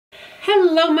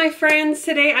Hello my friends,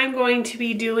 today I'm going to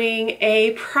be doing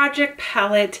a project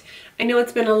palette. I know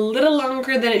it's been a little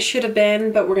longer than it should have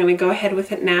been, but we're going to go ahead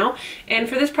with it now. And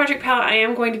for this project palette I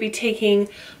am going to be taking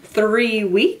 3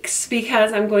 weeks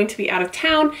because I'm going to be out of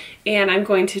town and I'm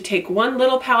going to take one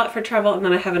little palette for travel and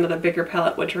then I have another bigger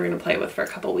palette which we're going to play with for a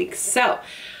couple weeks. So,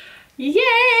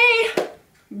 yay!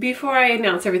 Before I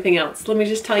announce everything else, let me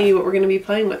just tell you what we're going to be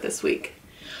playing with this week.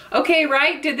 Okay,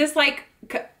 right? Did this like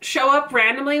show up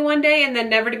randomly one day and then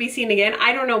never to be seen again?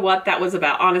 I don't know what that was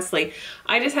about, honestly.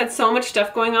 I just had so much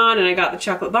stuff going on and I got the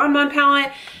chocolate bonbon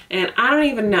palette and I don't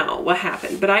even know what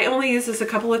happened, but I only used this a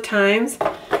couple of times.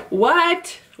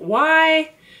 What?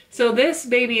 Why? So this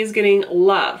baby is getting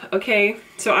love, okay?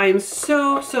 So I am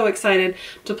so excited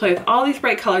to play with all these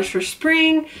bright colors for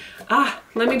spring.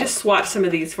 Let me just swatch some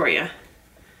of these for you.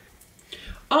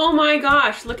 Oh my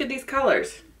gosh, look at these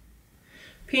colors.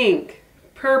 Pink,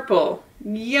 purple,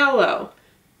 yellow,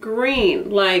 green.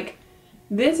 Like,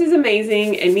 this is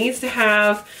amazing. It needs to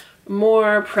have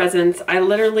more presence. I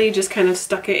literally just kind of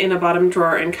stuck it in a bottom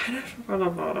drawer and kind of forgot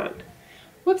about it.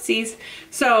 Whoopsies.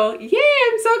 So yay,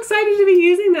 I'm so excited to be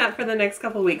using that for the next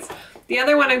couple weeks. The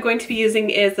other one I'm going to be using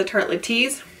is the Tartelette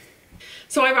Tease.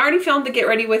 So I've already filmed the Get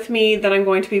Ready With Me that I'm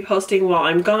going to be posting while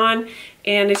I'm gone,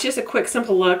 and it's just a quick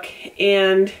simple look.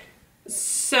 And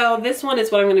so this one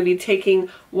is what I'm going to be taking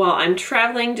while I'm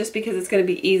traveling, just because it's going to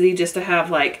be easy just to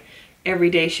have like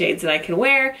everyday shades that I can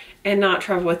wear and not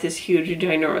travel with this huge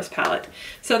ginormous palette.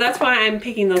 So that's why I'm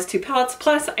picking those two palettes.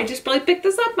 Plus I just really picked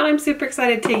this up and I'm super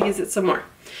excited to use it some more.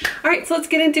 Alright, so let's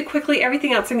get into quickly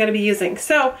everything else I'm going to be using.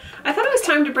 So I thought it was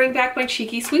time to bring back my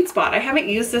Cheeky Sweet Spot. I haven't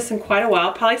used this in quite a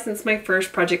while, probably since my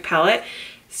first project palette.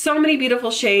 So many beautiful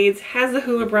shades, has the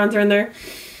Hoola bronzer in there.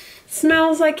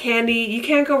 Smells like candy. You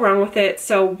can't go wrong with it.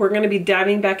 So we're going to be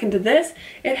diving back into this.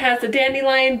 It has the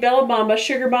Dandelion, Bella Bamba,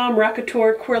 Sugar Bomb,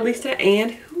 Rockateur, Coralista,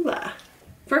 and Hoola.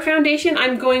 For foundation,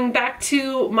 I'm going back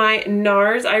to my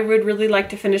NARS. I would really like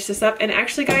to finish this up. And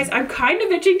actually, guys, I'm kind of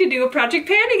itching to do a project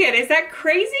pan again. Is that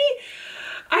crazy?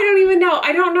 I don't even know.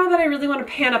 I don't know that I really want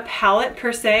to pan a palette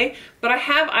per se, but I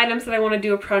have items that I want to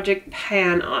do a project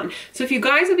pan on. So if you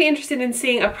guys would be interested in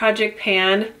seeing a project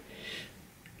pan,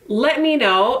 let me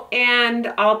know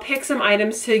and I'll pick some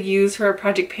items to use for a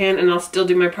project pan and I'll still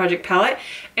do my project palette.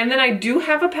 And then I do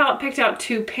have a palette picked out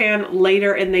to pan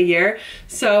later in the year.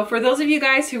 So for those of you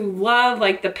guys who love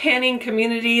like the panning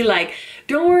community, like,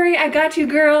 don't worry, I got you,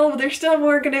 girl. There's still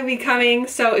more gonna be coming.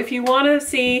 So if you wanna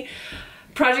see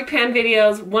project pan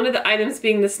videos, one of the items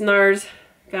being this NARS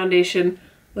foundation,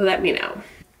 let me know.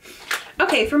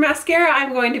 Okay, for mascara,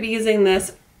 I'm going to be using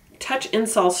this Touch in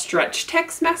Sol Stretch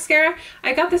Text mascara.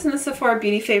 I got this in the Sephora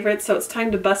Beauty Favorites, so it's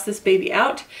time to bust this baby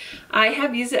out. I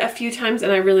have used it a few times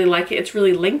and I really like it. It's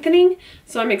really lengthening,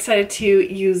 so I'm excited to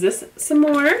use this some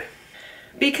more.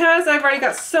 Because I've already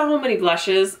got so many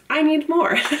blushes, I need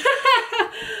more.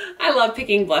 I love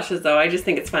picking blushes though. I just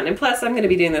think it's fun. And plus I'm going to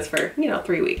be doing this for,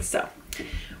 3 weeks, so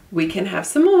we can have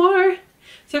some more.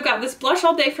 So I've got this blush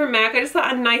all day from MAC. I just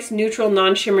thought a nice neutral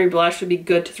non-shimmery blush would be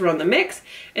good to throw in the mix.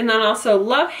 And then also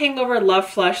Love Hangover, Love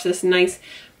Flush, this nice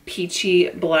peachy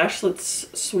blush. Let's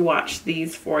swatch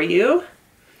these for you.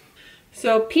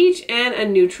 So peach and a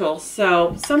neutral,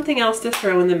 so something else to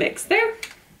throw in the mix there.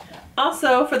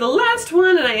 Also for the last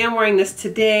one, and I am wearing this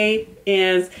today,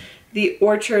 is the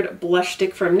Orchard Blush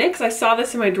Stick from NYX. I saw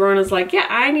this in my drawer and I was like, yeah,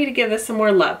 I need to give this some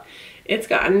more love. It's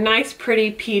got a nice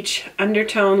pretty peach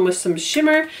undertone with some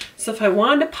shimmer. So if I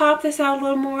wanted to pop this out a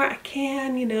little more, I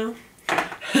can,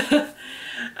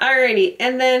 Alrighty,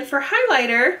 and then for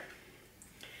highlighter,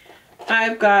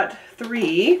 I've got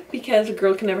 3 because a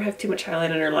girl can never have too much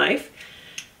highlight in her life.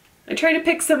 I tried to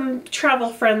pick some travel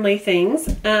friendly things.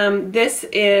 This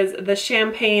is the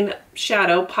Champagne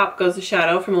Shadow, Pop Goes the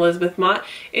Shadow from Elizabeth Mott.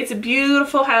 It's a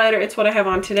beautiful highlighter. It's what I have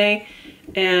on today.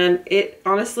 And it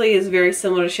honestly is very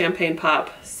similar to Champagne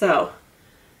Pop. So,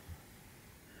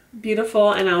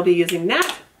 beautiful, and I'll be using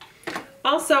that.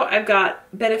 Also, I've got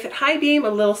Benefit High Beam, a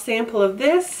little sample of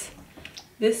this.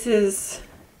 This is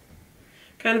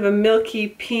kind of a milky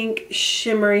pink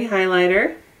shimmery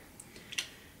highlighter.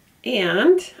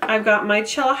 And I've got my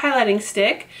Cella highlighting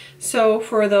stick. So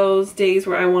for those days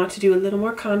where I want to do a little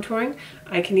more contouring,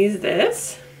 I can use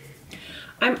this.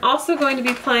 I'm also going to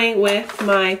be playing with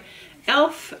my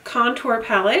e.l.f. contour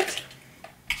palette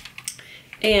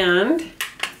and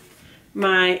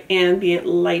my ambient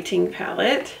lighting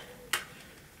palette.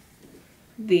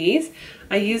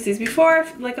 I used these before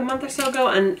like a month or so ago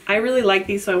and I really like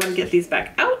these, so I want to get these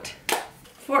back out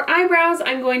For eyebrows,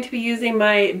 I'm going to be using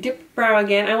my Dip Brow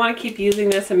again. I want to keep using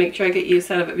this and make sure I get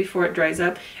use out of it before it dries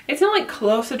up. It's not like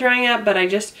close to drying up, but I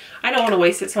don't want to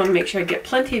waste it, so I want to make sure I get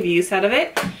plenty of use out of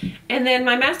it. And then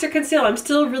my Master Conceal, I'm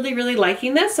still really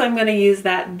liking this, so I'm going to use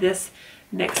that this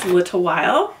next little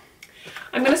while.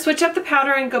 I'm going to switch up the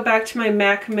powder and go back to my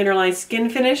MAC Mineralized Skin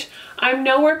Finish. I'm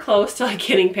nowhere close to like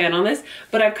getting pan on this,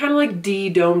 but I've kind of like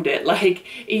de-domed it. Like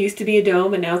it used to be a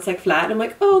dome and now it's like flat. And I'm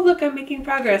like, oh look, I'm making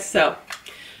progress. So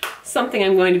something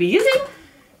I'm going to be using.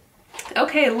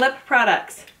 Okay, lip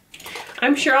products.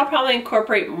 I'm sure I'll probably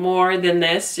incorporate more than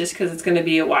this just because it's going to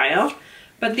be a while.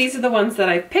 But these are the ones that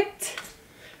I picked.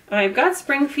 I've got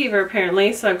Spring Fever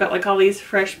apparently, so I've got like all these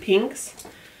fresh pinks.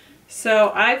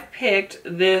 So I've picked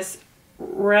this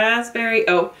raspberry,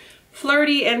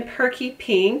 flirty and perky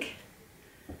pink.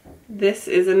 This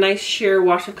is a nice sheer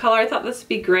wash of color. I thought this would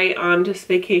be great on just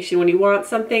vacation when you want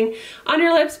something on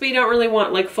your lips but you don't really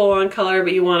want like full on color,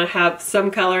 but you want to have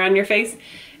some color on your face.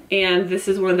 And this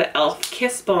is one of the e.l.f.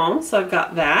 Kiss Balms, so I've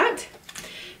got that.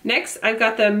 Next, I've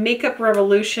got the Makeup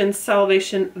Revolution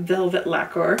Salvation Velvet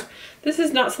Lacquer. This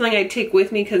is not something I'd take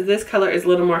with me because this color is a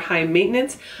little more high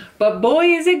maintenance, but boy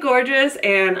is it gorgeous,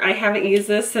 and I haven't used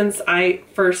this since I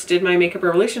first did my Makeup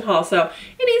Revolution haul, so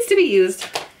it needs to be used.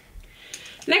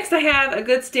 Next, I have a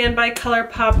good standby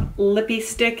ColourPop Lippy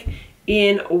Stick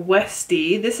in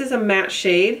Westy. This is a matte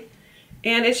shade,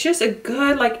 and it's just a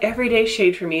good like everyday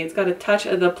shade for me. It's got a touch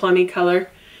of the plummy color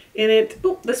in it.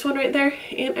 Oh, this one right there,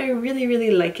 and I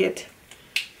really like it.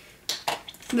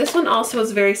 This one also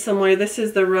is very similar. This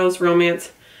is the Rose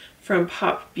Romance from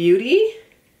Pop Beauty.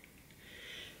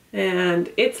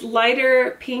 And it's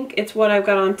lighter pink. It's what I've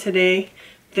got on today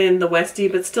than the Westy,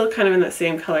 but still kind of in that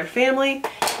same color family. You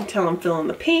can tell I'm feeling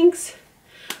the pinks.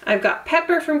 I've got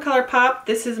Pepper from ColourPop.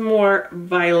 This is more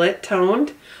violet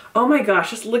toned. Oh my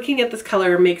gosh, just looking at this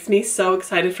color makes me so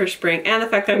excited for spring and the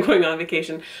fact that I'm going on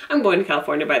vacation. I'm going to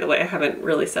California, by the way. I haven't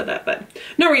really said that, but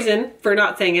no reason for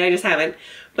not saying it. I just haven't.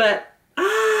 But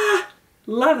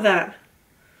love that.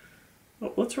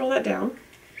 Well, let's roll that down.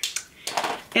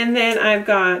 And then I've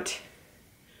got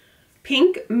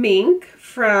Pink Mink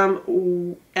from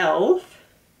e.l.f.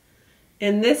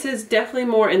 And this is definitely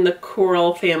more in the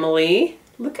coral family.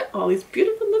 Look at all these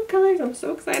beautiful lip colors. I'm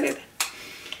so excited.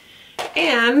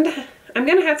 And I'm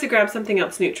going to have to grab something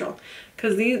else neutral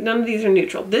because none of these are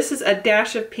neutral. This is a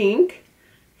Dash of Pink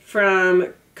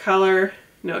from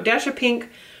Dash of Pink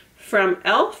from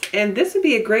e.l.f. And this would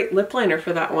be a great lip liner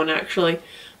for that one actually.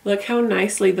 Look how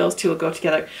nicely those two will go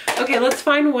together. Okay, let's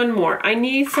find one more. I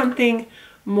need something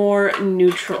more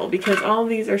neutral because all of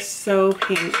these are so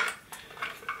pink.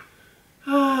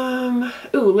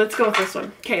 Ooh, let's go with this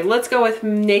one. Okay, let's go with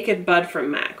Naked Bud from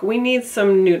MAC. We need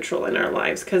some neutral in our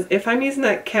lives because if I'm using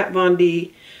that Kat Von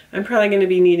D, I'm probably going to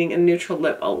be needing a neutral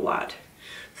lip a lot.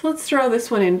 So let's throw this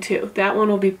one in too. That one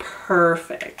will be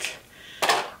perfect.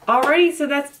 Alrighty, so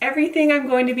that's everything I'm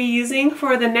going to be using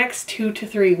for the next 2 to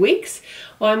 3 weeks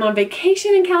while I'm on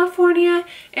vacation in California,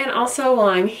 and also while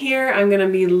I'm here I'm going to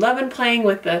be loving playing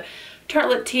with the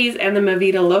Tartelette Tease and the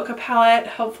Mavita Loca palette.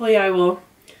 Hopefully I will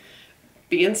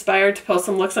be inspired to post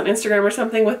some looks on Instagram or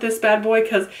something with this bad boy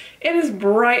because it is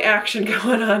bright action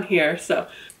going on here. So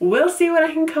we'll see what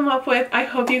I can come up with. I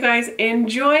hope you guys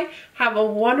enjoy. Have a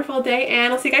wonderful day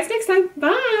and I'll see you guys next time.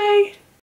 Bye!